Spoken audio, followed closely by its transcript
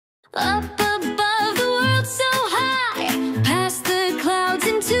Up above, the world so high, past the clouds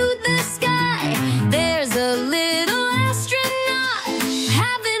into the sky. There's a little astronaut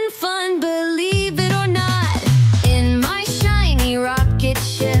having fun, believe it or not. In my shiny rocket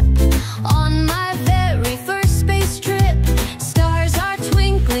ship, on my very first space trip, stars are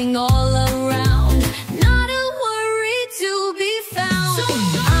twinkling all around, not a worry to be found. So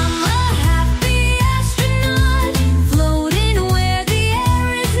I'm a happy astronaut, floating where the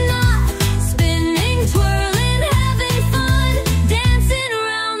air is not, spinning, twirling, having fun, dancing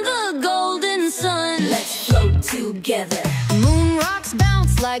around the golden sun. Let's float together. Moon rocks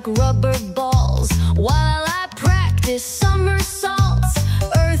bounce like rubber balls while I practice somersaults.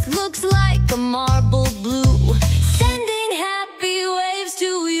 Earth looks like a marble blue, sending happy waves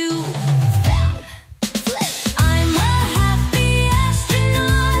to you. I'm a happy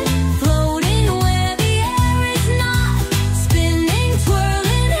astronaut, floating where the air is not, spinning,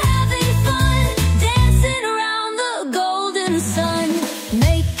 twirling, having fun, dancing around the golden sun.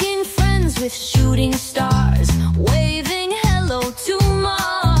 Making friends with shooting stars, waving hello to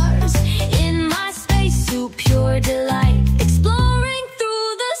Mars. In my spacesuit, pure delight, exploring through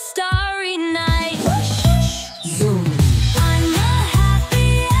the starry night. Zoom. I'm a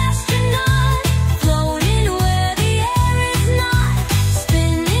happy astronaut, floating where the air is not,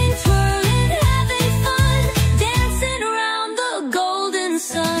 spinning, twirling, having fun, dancing around the golden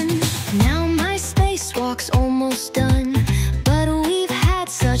sun. Now my spacewalk's almost done, but we've had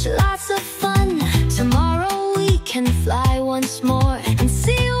such lots of fun. Tomorrow we can fly once more and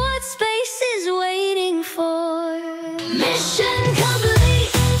see what space is waiting for. Mission complete.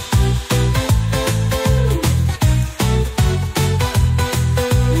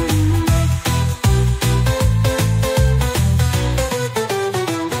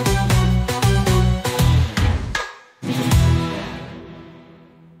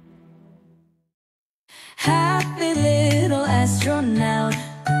 Happy little astronaut,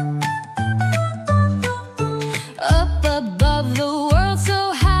 up above, the world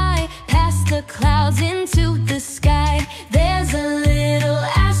so high, past the clouds into the sky. There's a little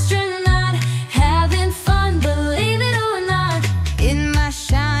astronaut having fun, believe it or not. In my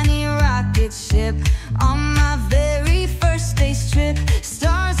shiny rocket ship, on my very first space trip,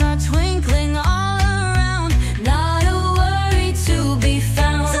 stars are twinkling all around, not a worry to be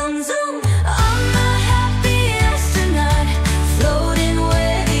found. Zoom, zoom. I'm a happy astronaut, floating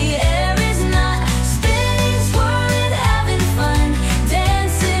where the air is not, spinning, swirling, having fun,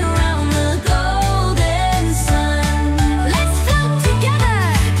 dancing around the golden sun. Let's float together.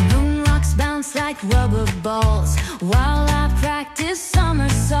 Moon rocks bounce like rubber balls while I practice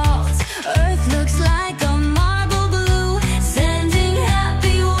somersaults. Earth looks like a marble blue, sending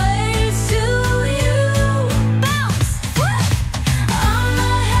happy waves to you. Bounce! Woo! I'm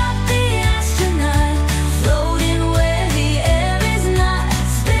a happy astronaut, floating where the air is not,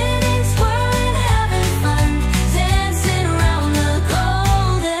 spinning, swirling, having fun, dancing around the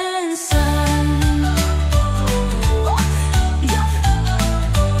golden sun.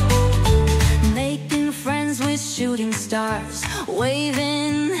 Making friends with shooting stars,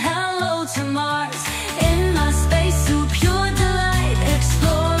 waving hello to Mars. In my spacesuit, pure delight,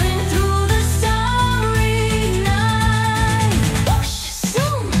 exploring through the starry night. Whoosh,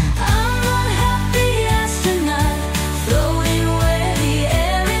 zoom. I'm a happy astronaut, floating where the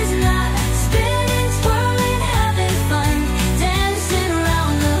air is not, spinning, twirling, having fun, dancing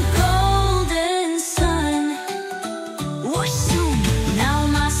around the golden sun. Whoosh, zoom. Now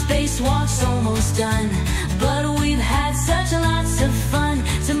my spacewalk's almost done, but we've had such lots of fun.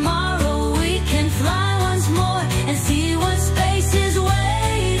 Tomorrow we can fly once more and see what space is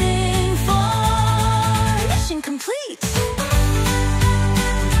waiting for. Mission complete.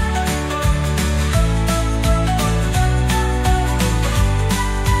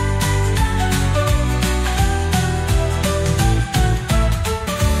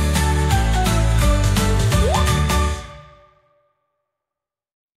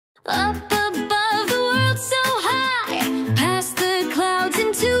 Up above, the world so high, past the clouds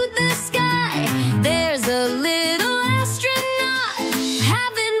into the sky. There's a little astronaut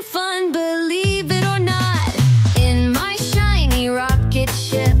having fun, believe it or not. In my shiny rocket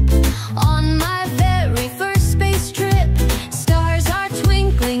ship, on my very first space trip, stars are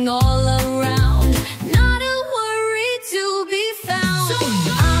twinkling all around, not a worry to be found. So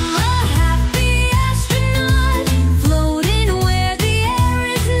I'm a happy astronaut, floating where the air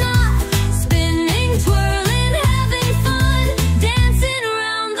is not, spinning, twirling, having fun, dancing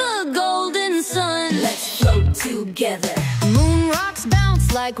around the golden sun. Let's float together. Moon rocks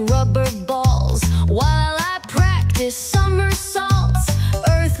bounce like rubber balls while I practice somersaults.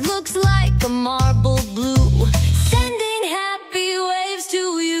 Earth like a marble